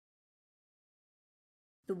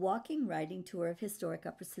The walking riding tour of historic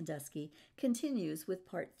Upper Sandusky continues with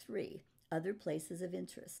Part 3, Other Places of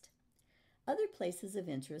Interest. Other Places of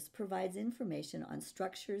Interest provides information on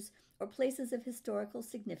structures or places of historical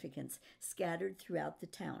significance scattered throughout the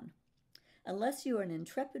town. Unless you are an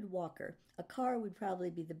intrepid walker, a car would probably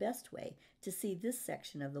be the best way to see this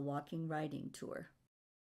section of the walking riding tour.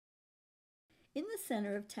 In the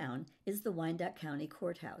center of town is the Wyandotte County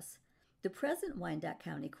Courthouse. The present Wyandotte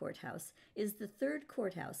County Courthouse is the third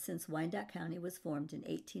courthouse since Wyandotte County was formed in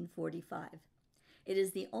 1845. It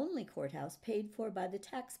is the only courthouse paid for by the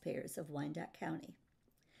taxpayers of Wyandotte County.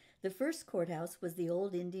 The first courthouse was the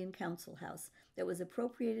old Indian Council House that was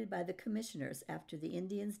appropriated by the commissioners after the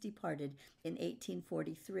Indians departed in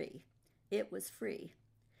 1843. It was free.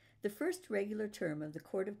 The first regular term of the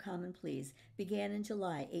Court of Common Pleas began in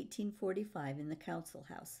July 1845 in the Council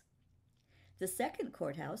House. The second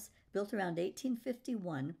courthouse, built around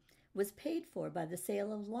 1851, was paid for by the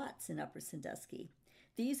sale of lots in Upper Sandusky.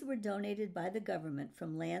 These were donated by the government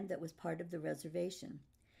from land that was part of the reservation.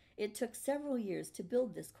 It took several years to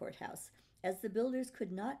build this courthouse, as the builders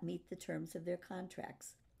could not meet the terms of their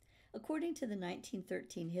contracts. According to the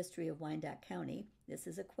 1913 History of Wyandotte County, this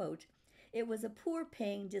is a quote, "It was a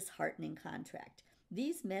poor-paying, disheartening contract.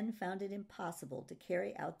 These men found it impossible to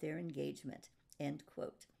carry out their engagement." End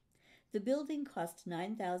quote. The building cost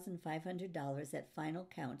 $9,500 at final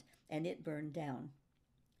count, and it burned down.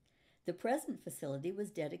 The present facility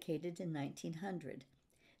was dedicated in 1900.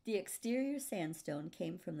 The exterior sandstone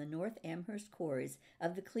came from the North Amherst quarries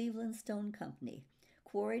of the Cleveland Stone Company,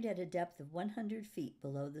 quarried at a depth of 100 feet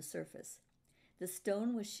below the surface. The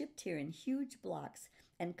stone was shipped here in huge blocks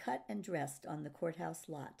and cut and dressed on the courthouse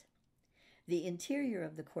lot. The interior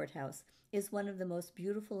of the courthouse is one of the most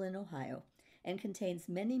beautiful in Ohio and contains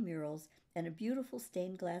many murals and a beautiful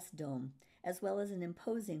stained glass dome, as well as an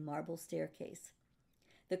imposing marble staircase.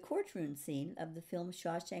 The courtroom scene of the film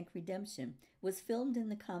Shawshank Redemption was filmed in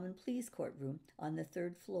the Common Pleas courtroom on the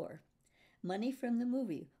third floor. Money from the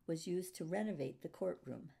movie was used to renovate the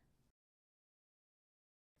courtroom.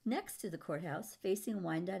 Next to the courthouse, facing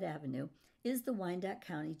Wyandotte Avenue, is the Wyandotte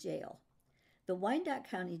County Jail. The Wyandotte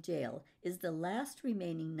County Jail is the last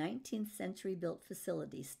remaining 19th century built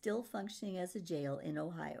facility still functioning as a jail in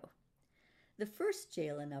Ohio. The first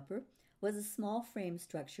jail in Upper was a small frame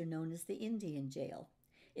structure known as the Indian Jail.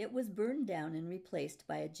 It was burned down and replaced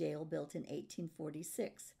by a jail built in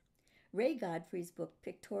 1846. Ray Godfrey's book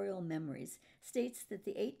Pictorial Memories states that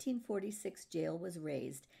the 1846 jail was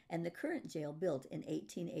razed and the current jail built in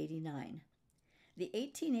 1889. The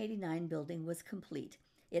 1889 building was complete.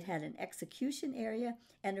 It had an execution area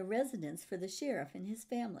and a residence for the sheriff and his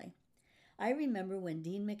family. I remember when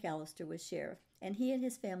Dean McAllister was sheriff, and he and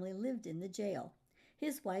his family lived in the jail.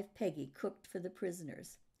 His wife Peggy cooked for the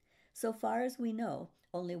prisoners. So far as we know,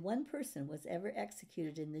 only one person was ever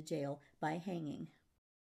executed in the jail by hanging.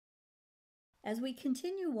 As we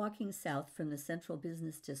continue walking south from the Central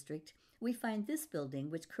Business District, we find this building,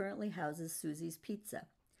 which currently houses Susie's Pizza.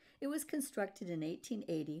 It was constructed in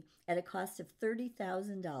 1880 at a cost of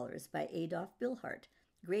 $30,000 by Adolf Billhart,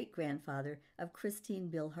 great-grandfather of Christine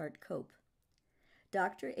Billhart Cope.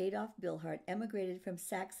 Dr. Adolf Billhart emigrated from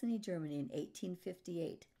Saxony, Germany in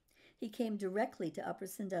 1858. He came directly to Upper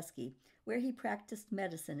Sandusky, where he practiced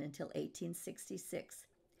medicine until 1866.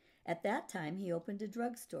 At that time, he opened a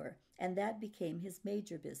drugstore, and that became his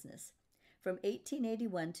major business. From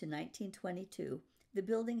 1881 to 1922, the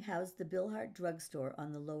building housed the Billhart Drugstore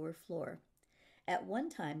on the lower floor. At one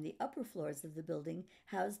time, the upper floors of the building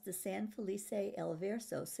housed the San Felice El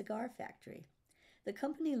Verso cigar factory. The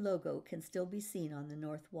company logo can still be seen on the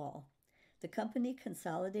north wall. The company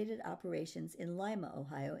consolidated operations in Lima,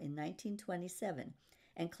 Ohio in 1927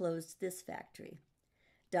 and closed this factory.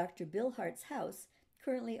 Dr. Billhart's house,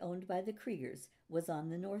 currently owned by the Kriegers, was on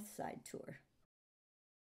the north side tour.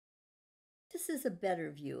 This is a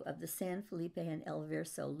better view of the San Felipe and El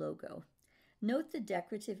Verso logo. Note the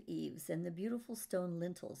decorative eaves and the beautiful stone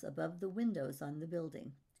lintels above the windows on the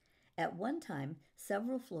building. At one time,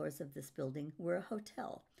 several floors of this building were a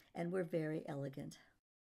hotel and were very elegant.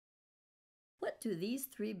 What do these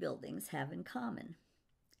three buildings have in common?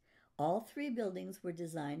 All three buildings were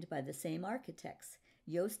designed by the same architects,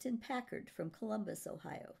 Yost and Packard from Columbus,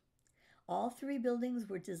 Ohio. All three buildings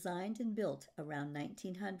were designed and built around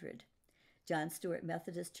 1900. John Stewart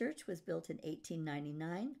Methodist Church was built in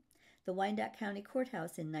 1899, the Wyandotte County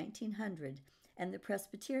Courthouse in 1900, and the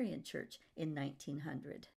Presbyterian Church in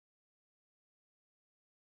 1900.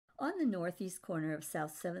 On the northeast corner of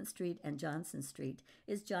South 7th Street and Johnson Street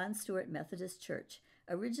is John Stewart Methodist Church,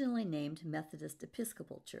 originally named Methodist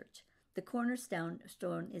Episcopal Church. The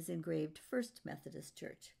cornerstone is engraved First Methodist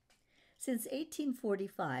Church. Since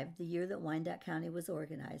 1845, the year that Wyandotte County was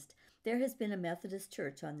organized, there has been a Methodist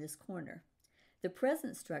church on this corner. The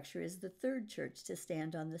present structure is the third church to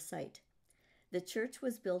stand on the site. The church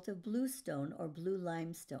was built of bluestone or blue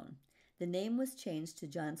limestone. The name was changed to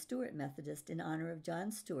John Stewart Methodist in honor of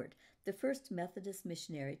John Stewart, the first Methodist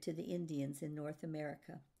missionary to the Indians in North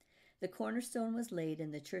America. The cornerstone was laid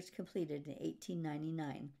and the church completed in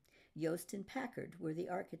 1899. Yost and Packard were the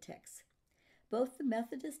architects. Both the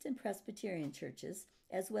Methodist and Presbyterian churches,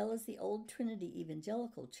 as well as the Old Trinity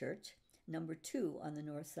Evangelical Church, number 2 on the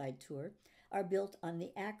North Side Tour, are built on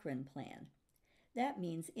the Akron plan. That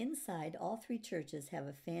means inside all three churches have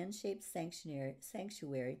a fan-shaped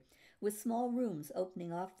sanctuary with small rooms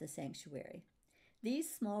opening off the sanctuary.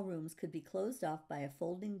 These small rooms could be closed off by a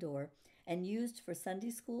folding door and used for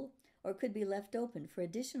Sunday school, or could be left open for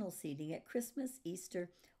additional seating at Christmas, Easter,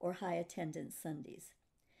 or high attendance Sundays.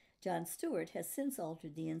 John Stewart has since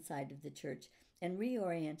altered the inside of the church and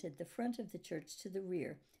reoriented the front of the church to the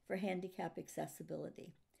rear for handicap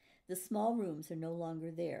accessibility. The small rooms are no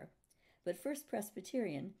longer there, but First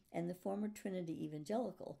Presbyterian and the former Trinity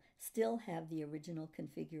Evangelical still have the original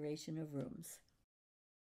configuration of rooms.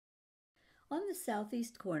 On the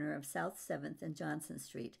southeast corner of South 7th and Johnson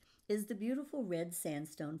Street is the beautiful red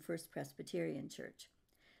sandstone First Presbyterian Church.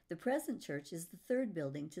 The present church is the third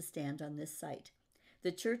building to stand on this site.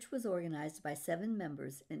 The church was organized by 7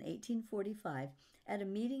 members in 1845 at a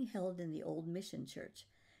meeting held in the Old Mission Church.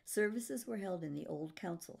 Services were held in the Old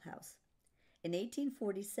Council House. In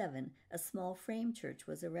 1847, a small frame church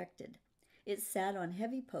was erected. It sat on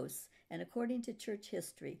heavy posts, and according to church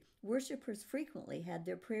history, worshipers frequently had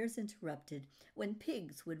their prayers interrupted when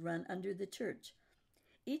pigs would run under the church.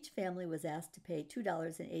 Each family was asked to pay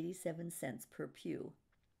 $2.87 per pew.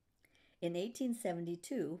 In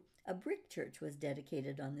 1872, a brick church was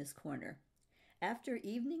dedicated on this corner. After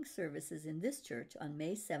evening services in this church on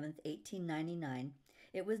May 7, 1899,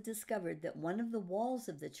 it was discovered that one of the walls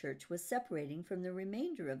of the church was separating from the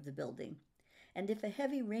remainder of the building, and if a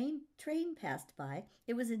heavy train passed by,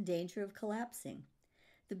 it was in danger of collapsing.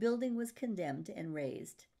 The building was condemned and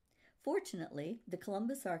razed. Fortunately, the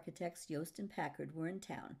Columbus architects Yost and Packard were in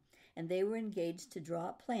town, and they were engaged to draw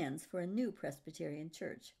up plans for a new Presbyterian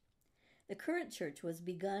church. The current church was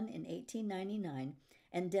begun in 1899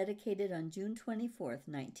 and dedicated on June 24,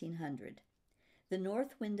 1900. The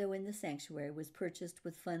north window in the sanctuary was purchased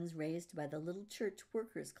with funds raised by the Little Church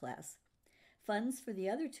Workers class. Funds for the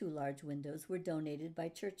other 2 large windows were donated by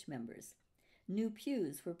church members. New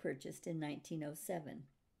pews were purchased in 1907.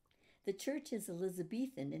 The church is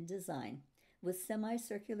Elizabethan in design, with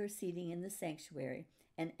semicircular seating in the sanctuary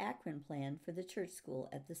and Akron plan for the church school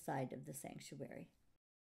at the side of the sanctuary.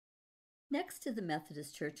 Next to the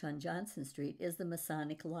Methodist Church on Johnson Street is the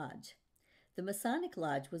Masonic Lodge. The Masonic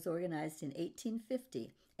Lodge was organized in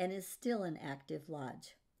 1850 and is still an active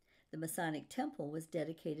lodge. The Masonic Temple was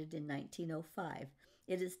dedicated in 1905.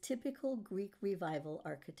 It is typical Greek Revival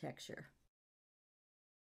architecture.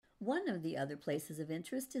 One of the other places of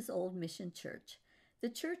interest is Old Mission Church. The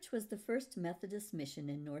church was the first Methodist mission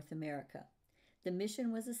in North America. The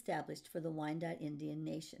mission was established for the Wyandotte Indian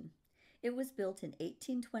Nation. It was built in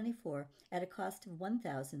 1824 at a cost of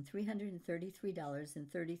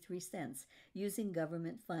 $1,333.33 using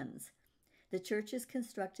government funds. The church is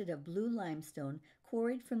constructed of blue limestone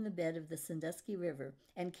quarried from the bed of the Sandusky River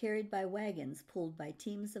and carried by wagons pulled by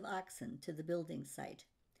teams of oxen to the building site.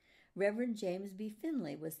 Reverend James B.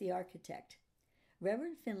 Finley was the architect.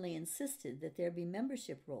 Reverend Finley insisted that there be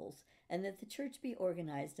membership rolls and that the church be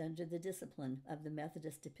organized under the discipline of the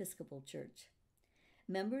Methodist Episcopal Church.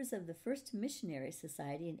 Members of the First Missionary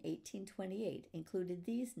Society in 1828 included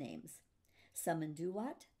these names: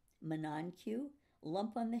 Summon-Duwat, Manon-Q,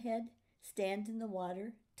 Lump on the Head, Stand in the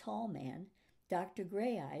Water, Tall Man, Dr.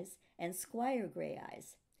 Gray Eyes, and Squire Gray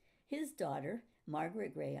Eyes. His daughter,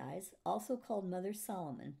 Margaret Gray Eyes, also called Mother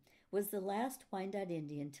Solomon, was the last Wyandotte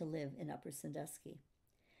Indian to live in Upper Sandusky.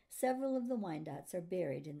 Several of the Wyandottes are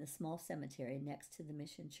buried in the small cemetery next to the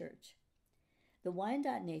Mission Church. The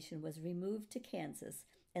Wyandotte Nation was removed to Kansas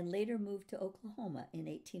and later moved to Oklahoma in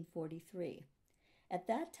 1843. At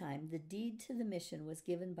that time, the deed to the mission was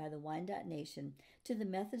given by the Wyandotte Nation to the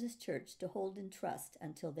Methodist Church to hold in trust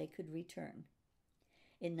until they could return.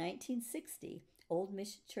 In 1960, Old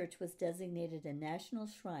Mission Church was designated a National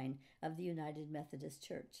Shrine of the United Methodist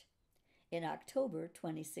Church. In October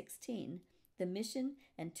 2016, the mission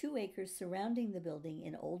and 2 acres surrounding the building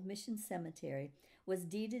in Old Mission Cemetery was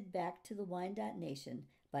deeded back to the Wyandotte Nation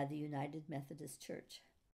by the United Methodist Church.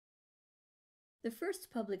 The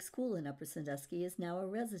first public school in Upper Sandusky is now a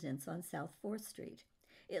residence on South 4th Street.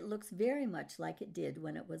 It looks very much like it did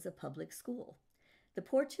when it was a public school. The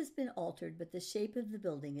porch has been altered, but the shape of the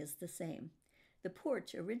building is the same. The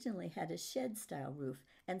porch originally had a shed-style roof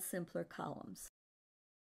and simpler columns.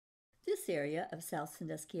 This area of South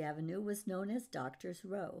Sandusky Avenue was known as Doctor's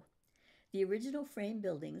Row. The original frame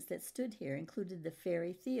buildings that stood here included the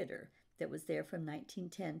Ferry Theater that was there from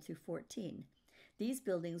 1910 through 14. These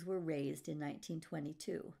buildings were razed in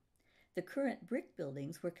 1922. The current brick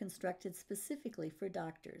buildings were constructed specifically for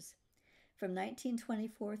doctors. From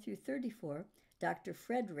 1924 through 34, Dr.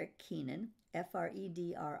 Frederick Keenan,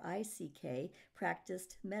 F-R-E-D-R-I-C-K,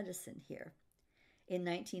 practiced medicine here. In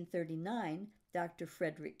 1939, Dr.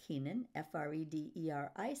 Frederick Keenan,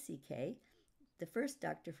 F-R-E-D-E-R-I-C-K, the first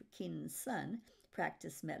Dr. Keenan's son,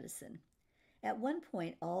 practiced medicine. At one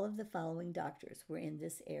point, all of the following doctors were in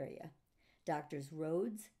this area: Doctors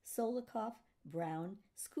Rhodes, Solikoff, Brown,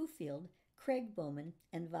 Schofield, Craig Bowman,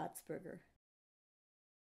 and Vatsberger.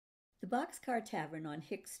 The Boxcar Tavern on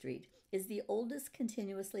Hicks Street is the oldest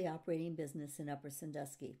continuously operating business in Upper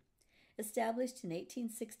Sandusky. Established in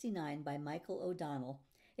 1869 by Michael O'Donnell,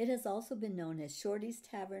 it has also been known as Shorty's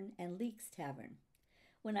Tavern and Leek's Tavern.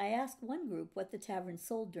 When I asked one group what the tavern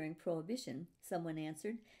sold during Prohibition, someone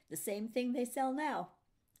answered, "The same thing they sell now."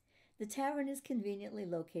 The tavern is conveniently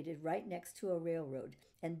located right next to a railroad,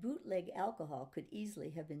 and bootleg alcohol could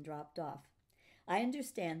easily have been dropped off. I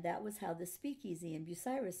understand that was how the Speakeasy in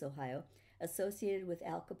Bucyrus, Ohio, associated with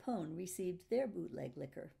Al Capone, received their bootleg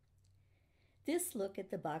liquor. This look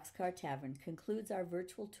at the Boxcar Tavern concludes our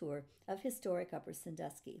virtual tour of historic Upper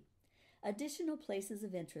Sandusky. Additional places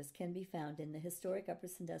of interest can be found in the Historic Upper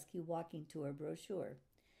Sandusky Walking Tour brochure.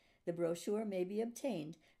 The brochure may be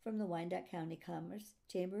obtained from the Wyandotte County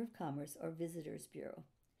Chamber of Commerce or Visitors Bureau.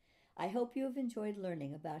 I hope you have enjoyed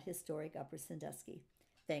learning about historic Upper Sandusky.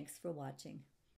 Thanks for watching.